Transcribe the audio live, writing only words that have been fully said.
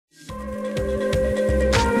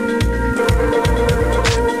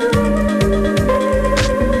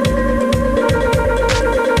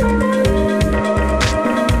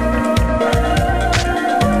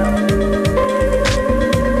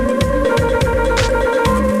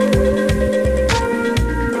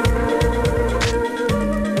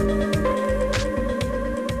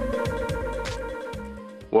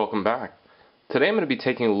be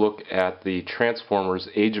taking a look at the Transformers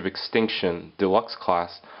Age of Extinction Deluxe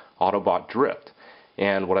class Autobot Drift.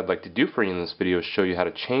 And what I'd like to do for you in this video is show you how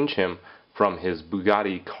to change him from his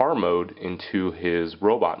Bugatti car mode into his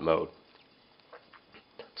robot mode.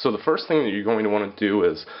 So the first thing that you're going to want to do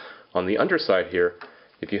is, on the underside here,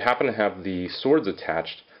 if you happen to have the swords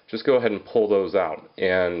attached, just go ahead and pull those out.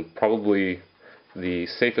 And probably the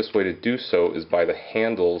safest way to do so is by the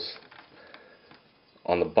handles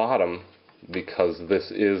on the bottom, because this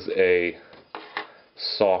is a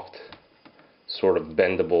soft, sort of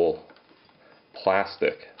bendable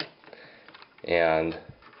plastic, and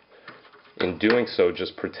in doing so,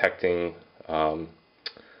 just protecting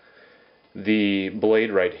the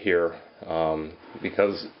blade right here,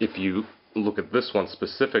 because if you look at this one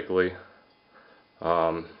specifically,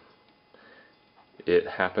 it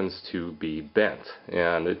happens to be bent,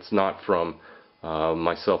 and it's not from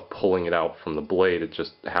myself pulling it out from the blade. It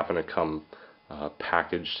just happened to come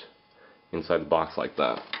packaged inside the box like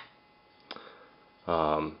that.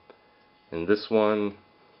 And this one,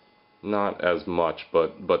 not as much,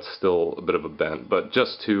 but still a bit of a bend. But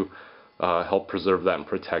just to help preserve that and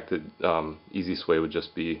protect it, easiest way would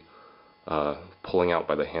just be pulling out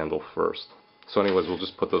by the handle first. So anyways, we'll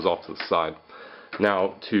just put those off to the side.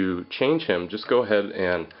 Now, to change him, just go ahead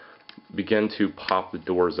and begin to pop the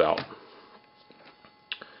doors out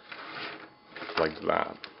like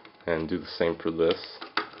that, and do the same for this,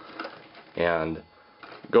 and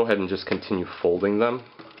go ahead and just continue folding them.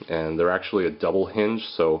 And they're actually a double hinge,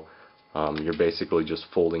 so you're basically just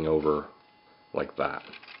folding over like that,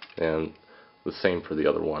 and the same for the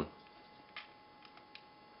other one,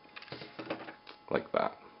 like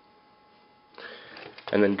that.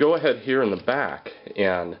 And then go ahead here in the back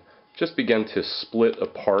and just begin to split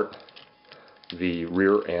apart the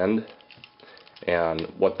rear end, and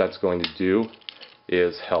what that's going to do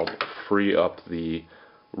is help free up the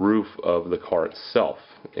roof of the car itself.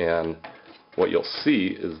 And what you'll see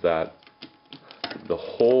is that the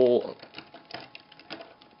whole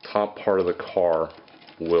top part of the car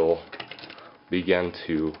will begin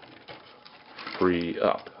to free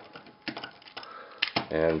up,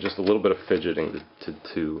 and just a little bit of fidgeting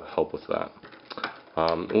to help with that.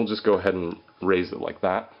 We'll just go ahead and raise it like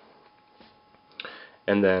that,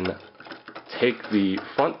 and then take the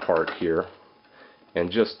front part here and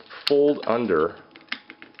just fold under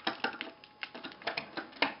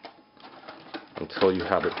until you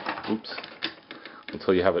have it,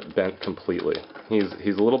 until you have it bent completely. He's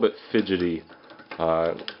a little bit fidgety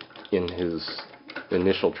in his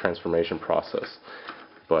initial transformation process,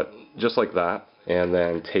 but just like that. And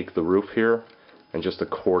then take the roof here and just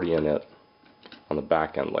accordion it on the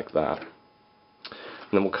back end like that.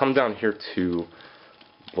 And then we'll come down here to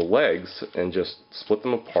the legs and just split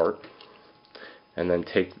them apart, and then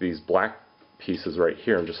take these black pieces right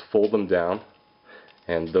here and just fold them down,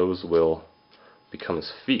 and those will become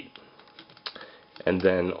his feet. And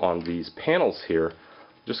then on these panels here,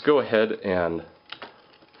 just go ahead and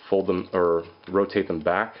fold them or rotate them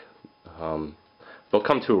back. They'll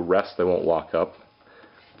come to a rest, they won't lock up,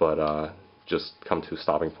 but just come to a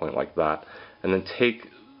stopping point like that. And then take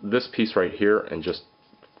this piece right here and just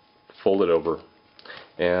fold it over,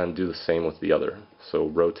 and do the same with the other. So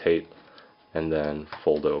rotate and then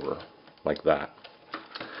fold over like that.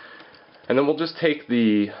 And then we'll just take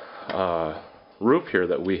the roof here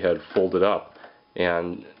that we had folded up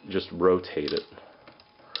and just rotate it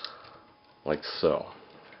like so.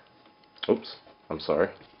 Oops, I'm sorry.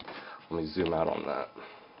 Let me zoom out on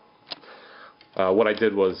that. What I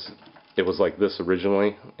did was, it was like this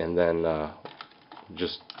originally, and then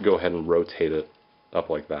just go ahead and rotate it up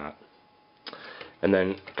like that. And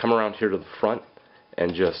then come around here to the front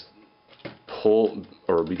and just pull,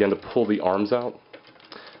 or begin to pull the arms out,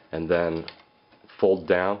 and then fold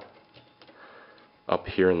down up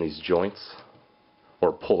here in these joints,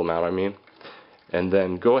 or pull them out, I mean. And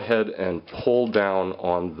then go ahead and pull down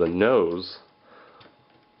on the nose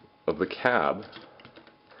of the cab,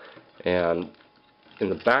 and in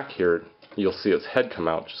the back here you'll see its head come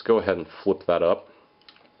out. Just go ahead and flip that up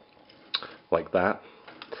like that,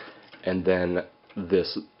 and then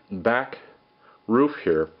this back roof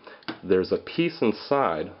here, there's a piece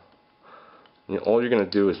inside, and all you're going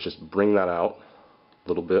to do is just bring that out a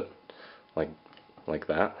little bit like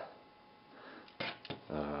that.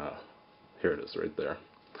 Here it is right there,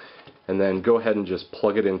 and then go ahead and just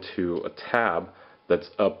plug it into a tab that's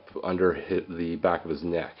up under the back of his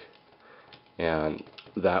neck, and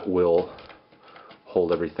that will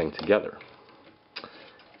hold everything together.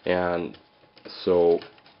 And so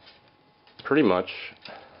pretty much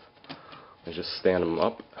I just stand him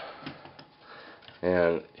up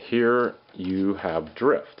And here you have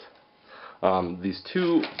Drift. These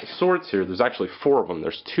two swords here, there's actually 4 of them.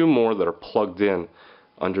 There's 2 more that are plugged in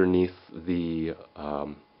underneath the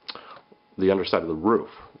underside of the roof.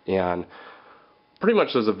 And pretty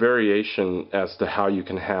much there's a variation as to how you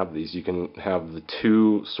can have these. You can have the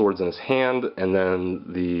 2 swords in his hand and then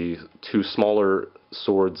the 2 smaller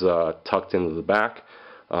swords tucked into the back.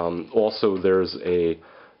 Also there's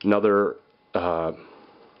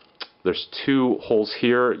there's 2 holes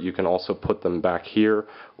here. You can also put them back here,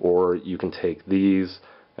 or you can take these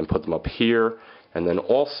and put them up here. And then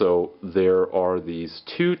also there are these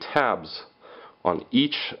 2 tabs on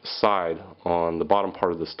each side on the bottom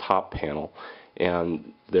part of this top panel,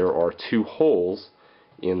 and there are 2 holes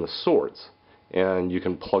in the swords, and you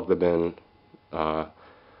can plug them in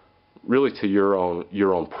really to your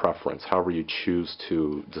own preference, however you choose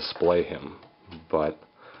to display him. But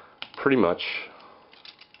pretty much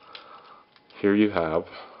here you have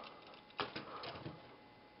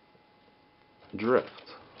Drift.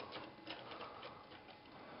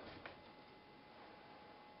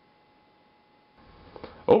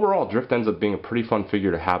 Overall, Drift ends up being a pretty fun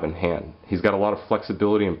figure to have in hand. He's got a lot of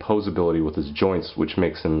flexibility and posability with his joints, which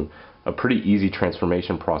makes him a pretty easy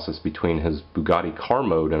transformation process between his Bugatti car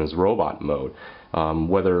mode and his robot mode.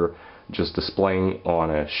 Whether just displaying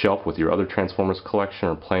on a shelf with your other Transformers collection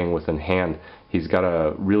or playing with in hand, he's got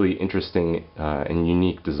a really interesting and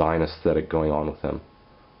unique design aesthetic going on with him.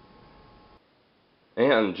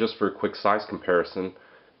 And just for a quick size comparison,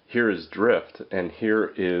 here is Drift and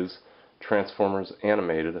here is Transformers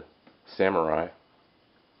Animated Samurai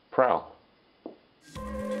Prowl.